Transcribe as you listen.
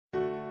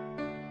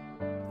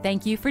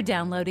Thank you for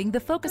downloading the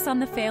Focus on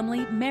the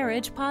Family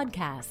Marriage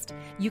podcast.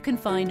 You can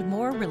find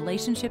more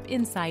relationship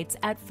insights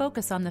at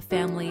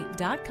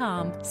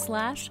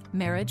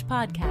focusonthefamily.com/marriage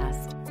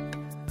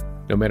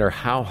podcast. No matter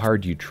how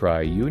hard you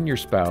try, you and your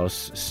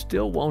spouse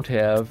still won't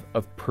have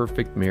a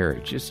perfect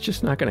marriage. It's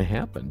just not going to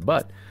happen.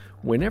 But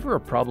whenever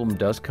a problem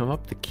does come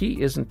up, the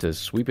key isn't to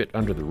sweep it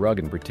under the rug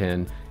and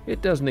pretend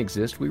it doesn't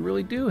exist. We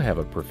really do have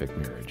a perfect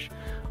marriage.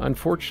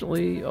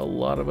 Unfortunately, a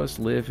lot of us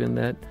live in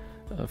that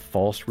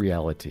false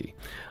reality.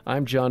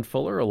 I'm John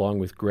Fuller, along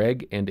with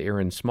Greg and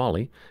Aaron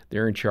Smalley.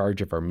 They're in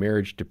charge of our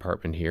marriage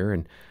department here.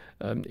 And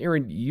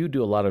Aaron, you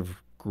do a lot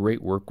of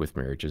great work with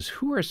marriages.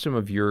 Who are some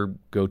of your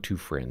go-to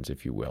friends,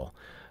 if you will?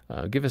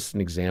 Give us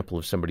an example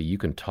of somebody you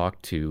can talk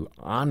to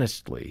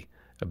honestly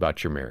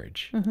about your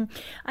marriage. Mm-hmm.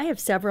 I have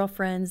several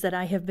friends that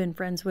I have been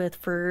friends with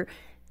for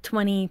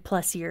 20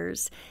 plus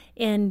years.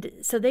 And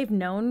so they've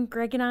known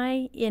Greg and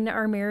I in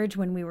our marriage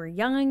when we were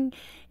young,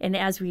 and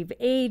as we've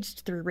aged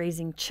through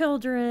raising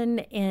children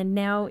and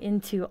now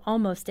into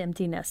almost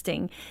empty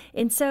nesting.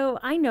 And so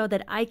I know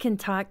that I can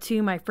talk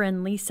to my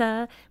friend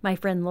Lisa, my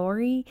friend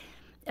Lori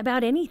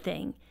about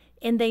anything.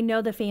 And they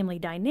know the family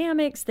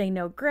dynamics. They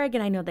know Greg,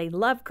 and I know they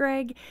love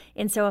Greg.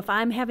 And so if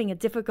I'm having a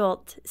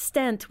difficult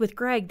stint with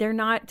Greg, they're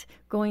not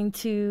going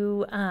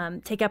to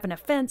take up an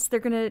offense. They're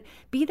going to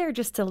be there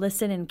just to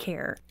listen and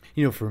care.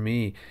 You know, for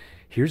me,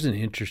 here's an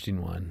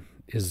interesting one.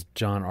 Is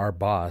John, our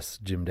boss,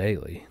 Jim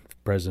Daly,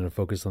 president of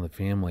Focus on the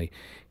Family,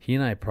 he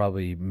and I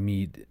probably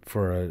meet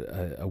for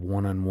a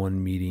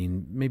one-on-one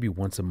meeting maybe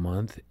once a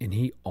month, and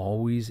he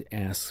always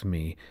asks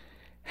me,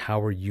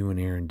 how are you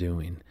and Aaron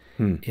doing?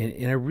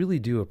 And I really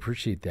do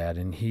appreciate that.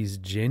 And he's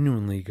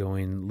genuinely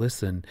going,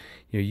 listen,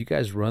 you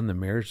guys run the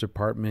marriage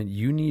department.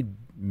 You need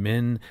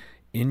men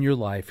in your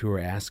life who are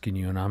asking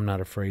you, and I'm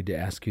not afraid to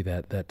ask you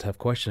that tough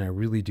question. I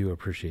really do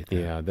appreciate that.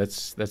 Yeah,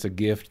 that's a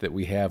gift that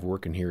we have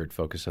working here at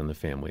Focus on the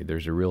Family.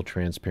 There's a real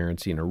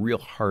transparency and a real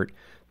heart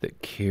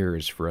that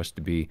cares for us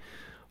to be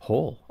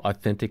whole,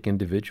 authentic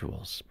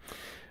individuals.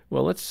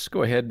 Well, let's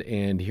go ahead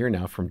and hear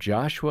now from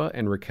Joshua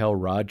and Raquel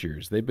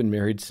Rogers. They've been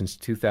married since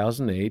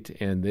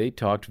 2008, and they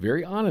talked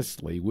very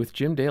honestly with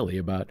Jim Daly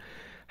about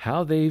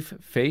how they've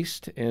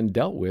faced and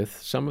dealt with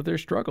some of their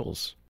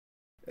struggles.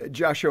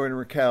 Joshua and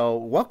Raquel,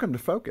 welcome to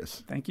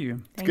Focus. Thank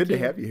you. It's good to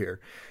have you here.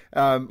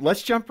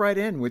 Let's jump right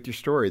in with your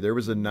story. There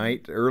was a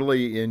night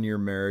early in your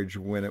marriage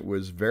when it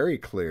was very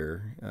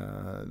clear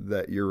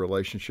that your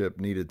relationship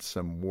needed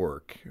some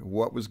work.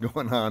 What was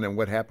going on and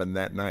what happened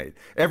that night?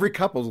 Every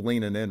couple's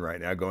leaning in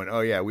right now going, oh,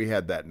 yeah, we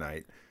had that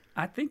night.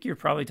 I think you're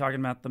probably talking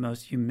about the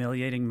most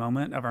humiliating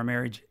moment of our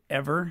marriage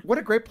ever. What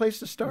a great place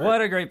to start.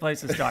 What a great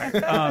place to start.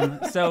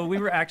 So we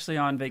were actually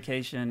on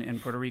vacation in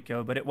Puerto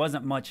Rico, but it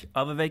wasn't much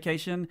of a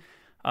vacation.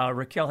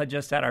 Raquel had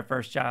just had our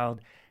first child,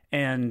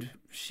 and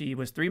she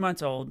was 3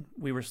 months old.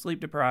 We were sleep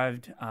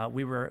deprived.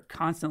 We were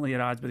constantly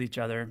at odds with each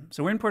other.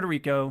 So we're in Puerto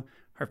Rico.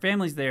 Her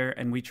family's there,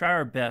 and we try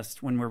our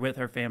best when we're with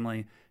her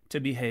family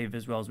to behave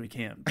as well as we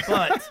can.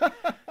 But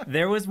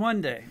there was one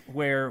day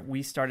where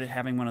we started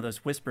having one of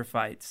those whisper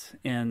fights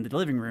in the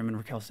living room, and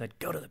Raquel said,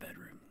 go to the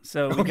bedroom.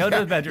 So we go to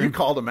the bedroom. You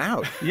called him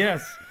out.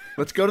 Yes.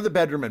 Let's go to the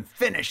bedroom and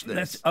finish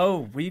this.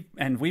 We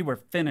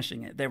were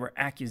finishing it. There were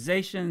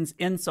accusations,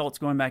 insults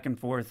going back and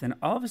forth. And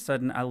all of a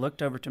sudden, I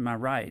looked over to my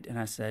right and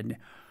I said,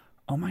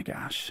 oh my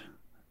gosh,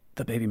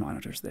 the baby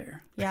monitor's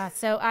there. Yeah,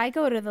 so I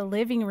go to the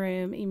living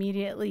room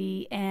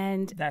immediately,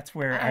 and that's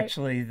where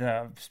actually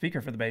the speaker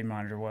for the baby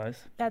monitor was.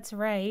 That's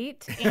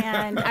right.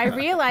 And I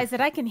realized that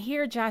I can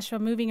hear Joshua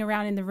moving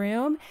around in the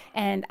room,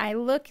 and I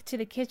look to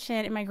the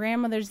kitchen, and my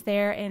grandmother's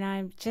there,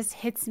 and it just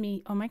hits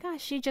me, oh my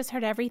gosh, she just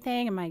heard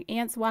everything, and my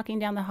aunt's walking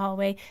down the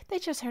hallway. They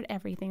just heard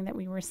everything that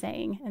we were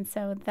saying, and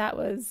so that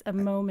was a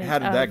moment. How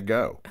did that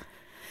go?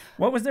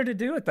 What was there to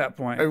do at that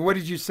point? What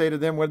did you say to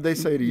them? What did they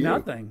say to you?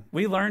 Nothing.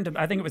 We learned,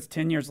 I think it was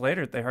 10 years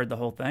later that they heard the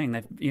whole thing.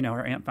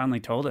 Her aunt finally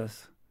told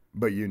us.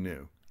 But you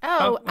knew.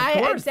 Oh,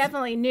 I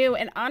definitely knew.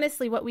 And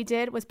honestly, what we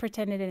did was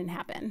pretend it didn't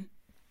happen.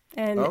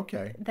 And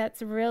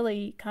that's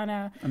really kind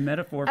of a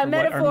metaphor for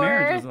what our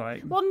marriage is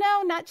like. Well,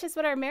 no, not just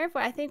what our marriage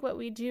was. I think what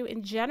we do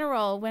in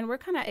general, when we're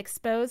kind of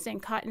exposed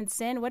and caught in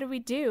sin, what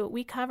do?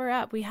 We cover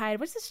up, we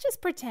hide. Let's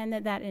just pretend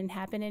that didn't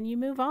happen, and you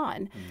move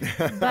on.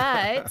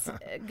 But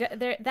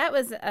that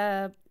was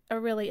a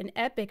really an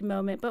epic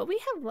moment. But we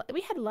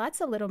had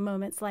lots of little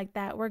moments like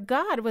that where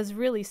God was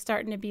really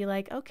starting to be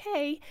like,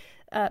 okay,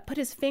 put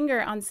his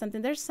finger on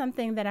something. There's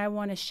something that I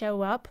want to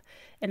show up,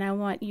 and I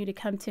want you to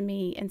come to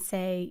me and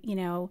say,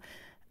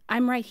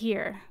 I'm right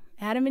here.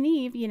 Adam and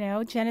Eve,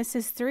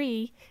 Genesis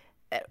 3,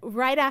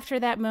 right after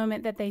that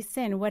moment that they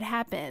sin, what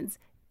happens?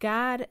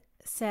 God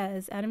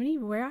says, Adam and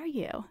Eve, where are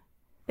you?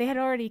 They had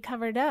already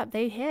covered up.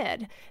 They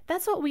hid.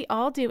 That's what we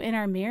all do in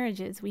our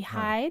marriages. We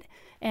hide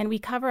and we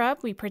cover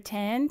up. We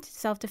pretend,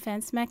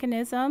 self-defense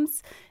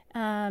mechanisms.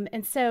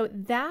 And so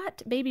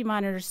that baby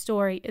monitor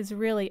story is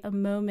really a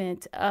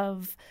moment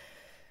of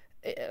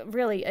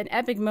really an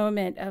epic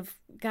moment of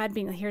God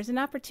being, here's an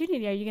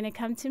opportunity. Are you going to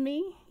come to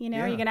me?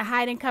 Are you going to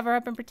hide and cover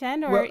up and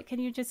pretend, or can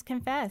you just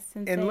confess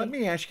and say, let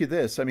me ask you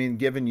this. I mean,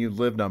 given you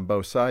lived on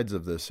both sides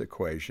of this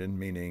equation,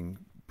 meaning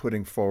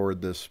putting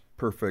forward this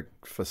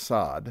perfect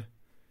facade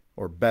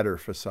or better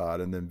facade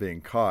and then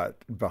being caught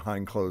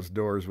behind closed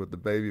doors with the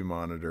baby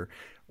monitor,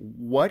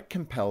 what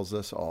compels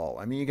us all?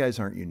 I mean, you guys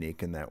aren't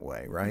unique in that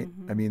way, right?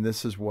 I mean,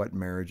 this is what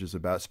marriage is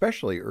about,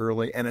 especially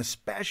early, and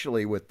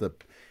especially with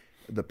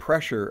the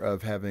pressure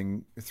of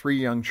having 3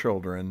 young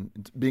children,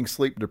 being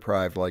sleep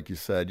deprived, like you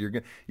said.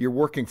 You're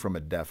working from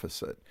a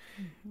deficit,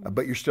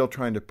 but you're still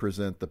trying to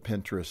present the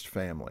Pinterest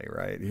family,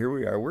 right? Here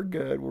we are. We're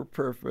good. We're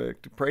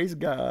perfect. Praise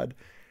God.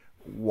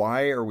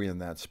 Why are we in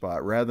that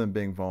spot rather than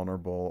being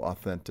vulnerable,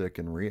 authentic,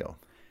 and real?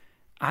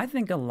 I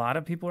think a lot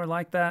of people are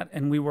like that,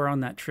 and we were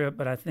on that trip,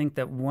 but I think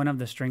that one of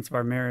the strengths of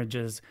our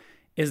marriages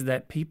is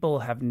that people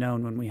have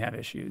known when we have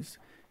issues.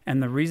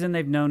 And the reason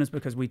they've known is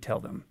because we tell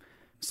them.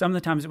 Some of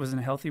the times it was in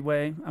a healthy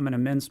way. I'm in a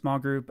men's small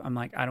group. I'm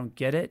like, I don't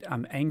get it.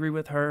 I'm angry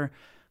with her.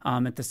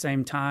 At the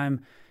same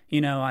time,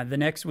 the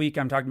next week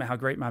I'm talking about how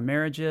great my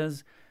marriage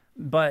is.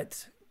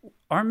 But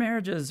our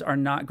marriages are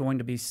not going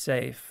to be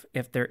safe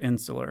if they're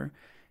insular.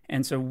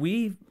 And so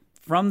we,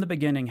 from the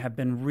beginning, have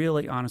been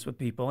really honest with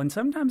people. And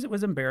sometimes it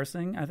was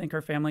embarrassing. I think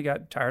our family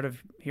got tired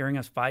of hearing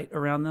us fight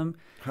around them.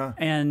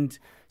 And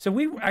so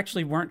we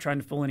actually weren't trying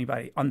to fool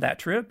anybody on that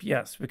trip,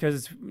 yes,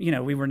 because,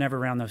 we were never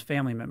around those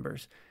family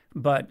members.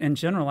 But in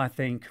general, I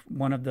think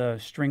one of the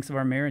strengths of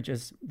our marriage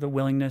is the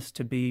willingness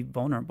to be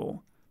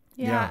vulnerable.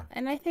 Yeah.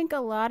 And I think a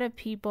lot of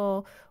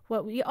people,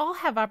 we all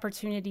have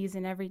opportunities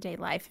in everyday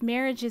life.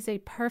 Marriage is a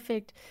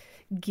perfect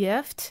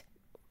gift,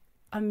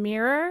 a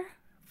mirror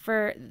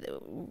for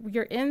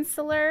you're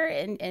insular,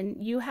 and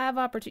you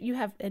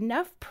have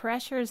enough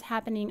pressures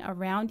happening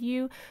around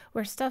you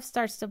where stuff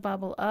starts to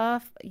bubble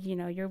up.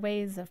 Your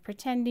ways of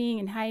pretending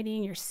and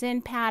hiding, your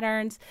sin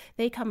patterns,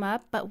 they come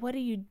up. But what do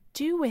you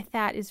do with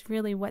that is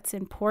really what's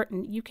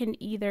important. You can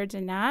either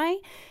deny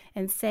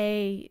and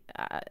say,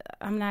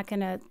 I'm not going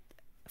to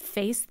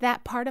face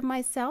that part of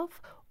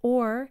myself,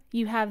 or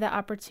you have the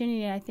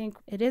opportunity, and I think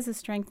it is a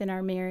strength in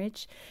our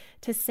marriage,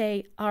 to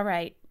say, all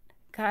right,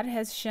 God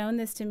has shown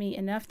this to me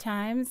enough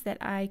times that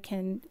I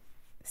can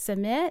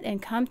submit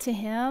and come to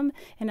Him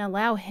and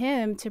allow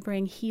Him to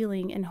bring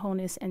healing and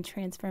wholeness and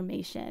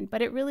transformation.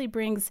 But it really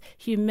brings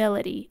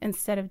humility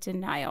instead of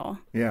denial.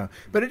 Yeah,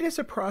 but it is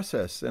a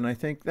process, and I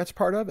think that's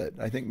part of it.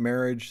 I think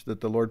marriage,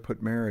 that the Lord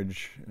put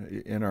marriage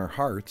in our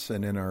hearts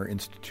and in our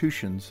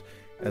institutions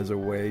as a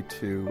way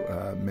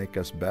to make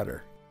us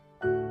better.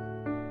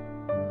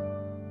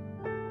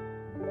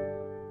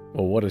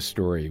 Well, what a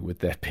story with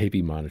that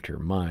baby monitor.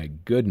 My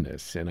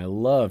goodness. And I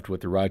loved what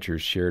the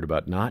Rogers shared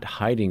about not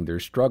hiding their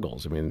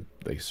struggles. I mean,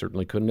 they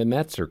certainly couldn't in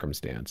that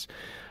circumstance.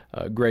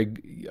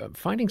 Greg,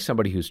 finding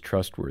somebody who's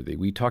trustworthy,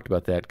 we talked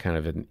about that kind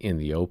of in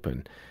the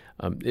open.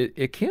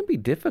 It can be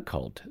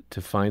difficult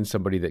to find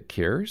somebody that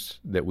cares,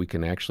 that we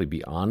can actually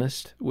be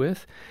honest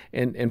with.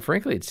 And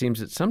frankly, it seems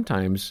that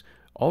sometimes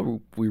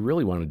all we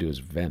really want to do is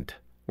vent.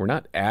 We're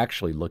not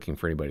actually looking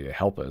for anybody to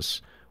help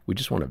us. We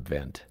just want to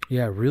vent.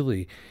 Yeah,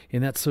 really.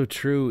 And that's so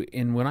true.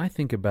 And when I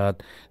think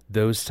about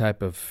those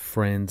type of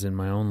friends in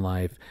my own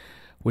life,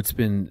 what's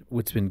been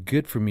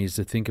good for me is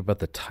to think about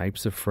the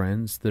types of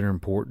friends that are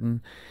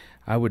important.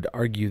 I would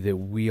argue that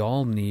we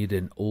all need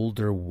an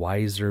older,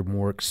 wiser,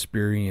 more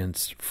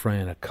experienced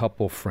friend, a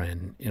couple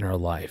friend in our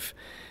life.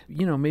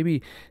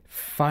 Maybe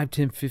 5,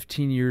 10,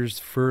 15 years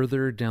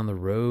further down the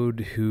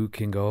road who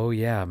can go, oh,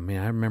 yeah,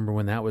 man, I remember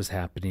when that was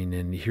happening,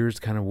 and here's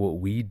kind of what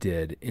we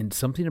did. And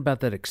something about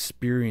that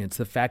experience,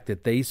 the fact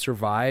that they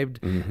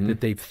survived,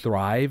 that they've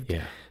thrived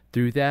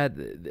through that,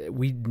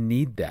 we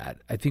need that.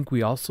 I think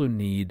we also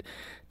need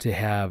to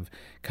have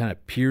kind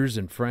of peers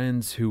and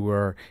friends who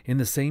are in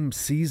the same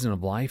season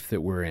of life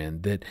that we're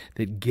in,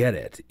 that get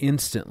it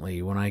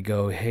instantly when I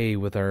go, hey,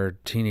 with our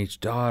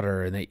teenage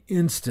daughter, and they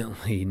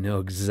instantly know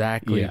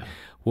exactly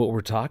what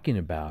we're talking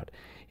about.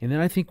 And then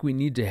I think we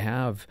need to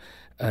have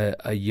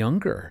a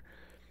younger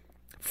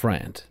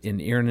friend. And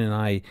Aaron and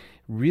I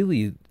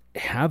really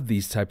have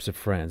these types of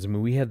friends. I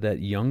mean, we had that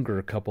younger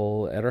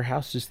couple at our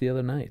house just the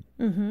other night.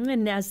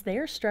 And as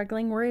they're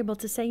struggling, we're able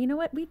to say, you know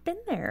what, we've been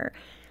there.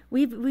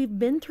 We've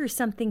been through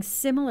something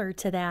similar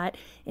to that,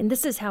 and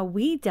this is how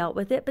we dealt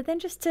with it. But then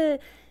just to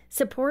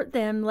support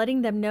them,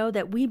 letting them know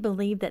that we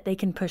believe that they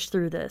can push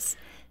through this,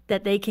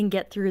 that they can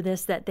get through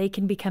this, that they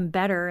can become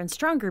better and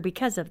stronger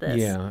because of this.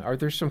 Yeah. Are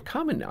there some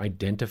common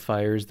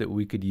identifiers that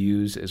we could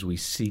use as we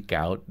seek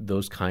out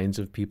those kinds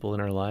of people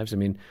in our lives? I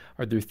mean,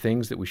 are there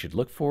things that we should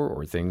look for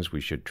or things we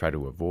should try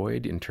to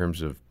avoid in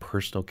terms of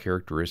personal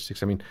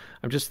characteristics? I mean,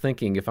 I'm just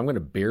thinking, if I'm going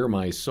to bare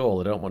my soul,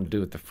 I don't want to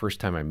do it the first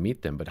time I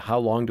meet them, but how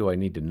long do I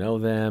need to know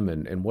them?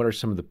 And what are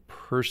some of the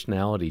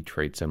personality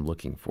traits I'm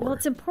looking for? Well,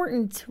 it's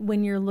important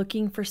when you're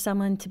looking for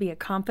someone to be a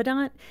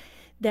confidant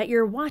that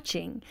you're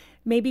watching,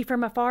 maybe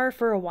from afar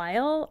for a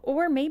while,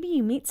 or maybe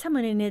you meet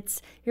someone and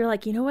you're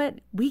like, you know what,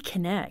 we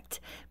connect.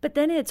 But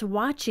then it's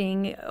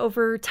watching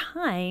over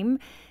time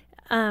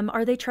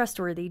Are they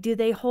trustworthy? Do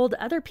they hold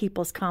other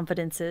people's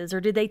confidences, or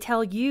do they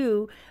tell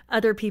you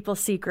other people's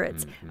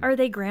secrets? Are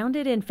they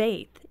grounded in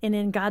faith and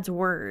in God's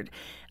word?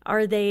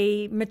 Are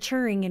they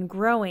maturing and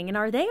growing? And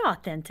are they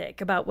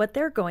authentic about what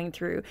they're going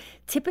through?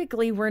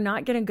 Typically, we're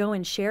not going to go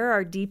and share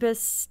our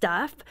deepest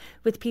stuff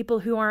with people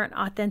who aren't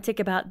authentic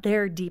about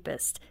their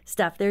deepest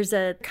stuff. There's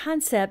a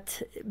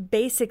concept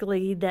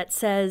basically that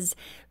says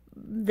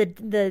the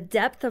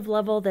depth of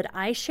level that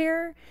I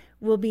share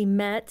will be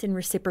met and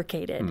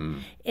reciprocated.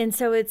 And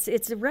so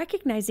it's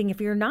recognizing if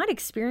you're not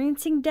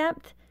experiencing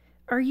depth,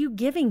 are you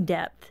giving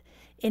depth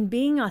and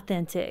being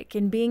authentic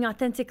and being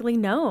authentically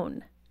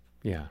known?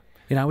 Yeah.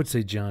 And I would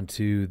say, John,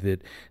 too,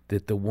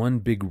 that the one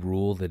big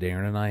rule that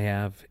Aaron and I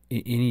have,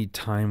 any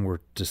time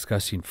we're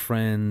discussing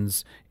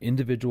friends,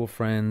 individual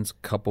friends,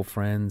 couple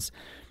friends,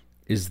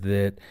 is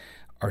that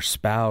our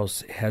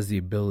spouse has the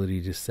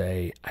ability to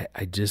say,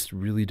 I just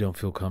really don't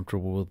feel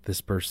comfortable with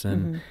this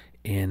person,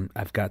 and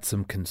I've got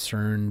some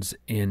concerns.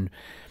 And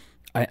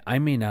I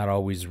may not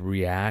always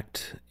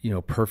react,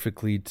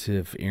 perfectly to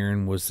if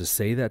Aaron was to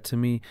say that to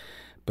me,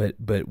 but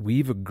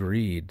we've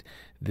agreed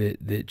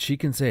that she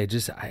can say,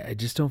 I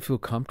just don't feel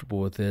comfortable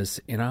with this.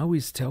 And I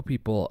always tell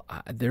people,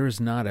 there is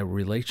not a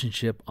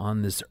relationship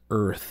on this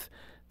earth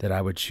that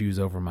I would choose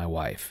over my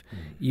wife.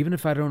 Even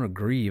if I don't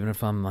agree, even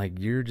if I'm like,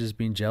 you're just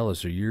being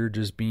jealous or you're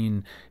just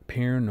being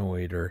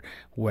paranoid or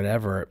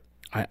whatever,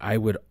 I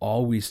would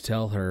always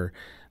tell her,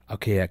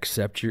 okay, I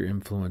accept your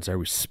influence. I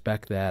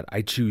respect that.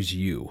 I choose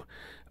you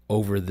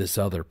over this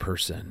other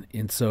person.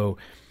 And so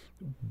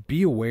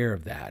be aware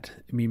of that.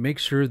 I mean, make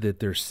sure that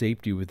there's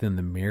safety within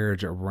the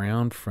marriage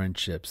around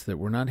friendships, that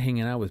we're not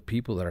hanging out with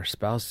people that our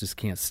spouse just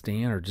can't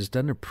stand or just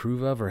doesn't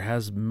approve of or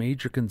has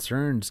major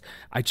concerns.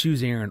 I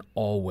choose Aaron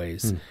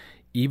always.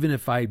 Even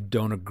if I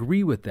don't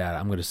agree with that,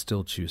 I'm going to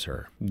still choose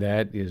her.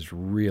 That is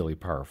really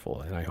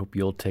powerful, and I hope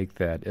you'll take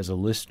that as a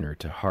listener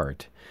to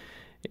heart.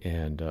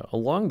 And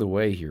along the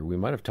way here, we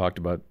might have talked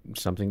about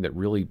something that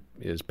really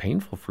is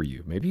painful for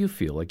you. Maybe you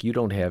feel like you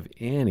don't have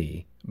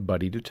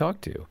anybody to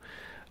talk to.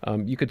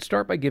 You could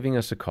start by giving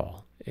us a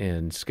call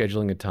and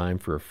scheduling a time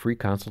for a free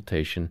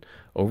consultation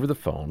over the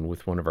phone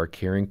with one of our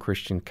caring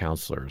Christian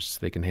counselors.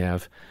 They can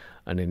have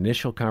an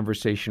initial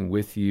conversation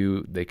with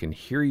you. They can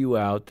hear you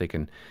out. They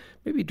can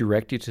maybe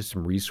direct you to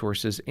some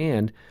resources.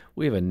 And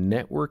we have a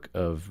network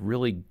of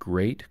really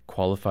great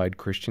qualified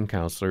Christian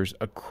counselors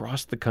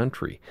across the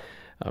country.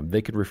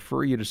 They could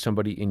refer you to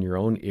somebody in your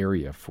own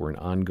area for an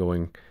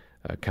ongoing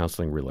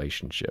counseling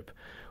relationship.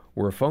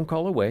 We're a phone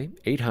call away,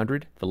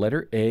 800, the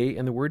letter A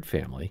and the word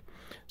family.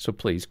 So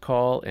please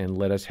call and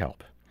let us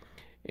help.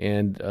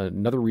 And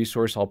another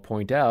resource I'll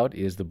point out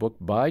is the book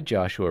by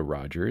Joshua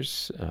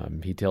Rogers.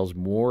 He tells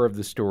more of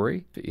the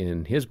story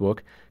in his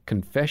book,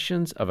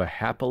 Confessions of a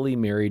Happily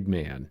Married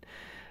Man.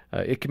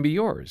 It can be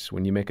yours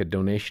when you make a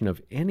donation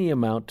of any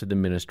amount to the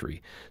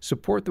ministry.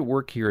 Support the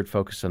work here at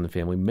Focus on the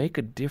Family. Make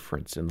a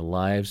difference in the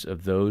lives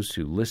of those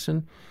who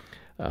listen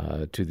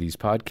to these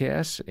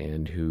podcasts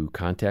and who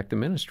contact the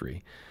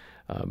ministry.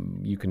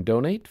 You can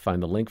donate,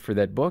 find the link for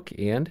that book,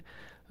 and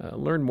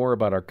learn more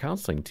about our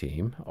counseling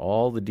team.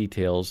 All the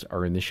details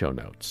are in the show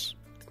notes.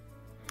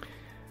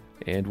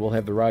 And we'll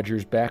have the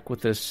Rogers back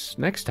with us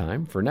next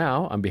time. For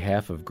now, on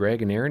behalf of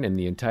Greg and Aaron and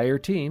the entire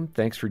team,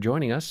 thanks for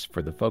joining us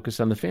for the Focus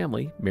on the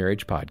Family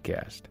Marriage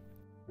Podcast.